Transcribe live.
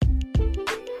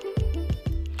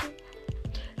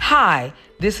Hi,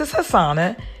 this is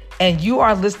Hassana, and you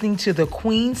are listening to the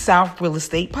Queen South Real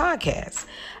Estate Podcast.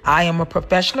 I am a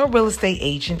professional real estate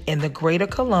agent in the Greater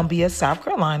Columbia, South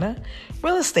Carolina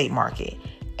real estate market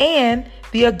and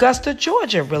the Augusta,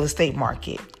 Georgia real estate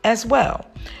market as well.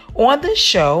 On this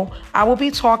show, I will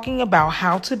be talking about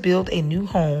how to build a new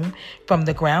home from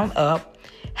the ground up,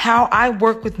 how I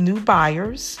work with new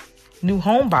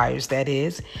home buyers, that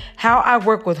is, how I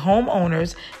work with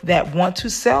homeowners that want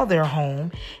to sell their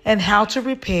home, and how to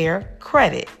repair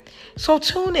credit. So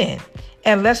tune in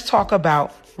and let's talk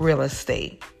about real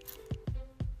estate.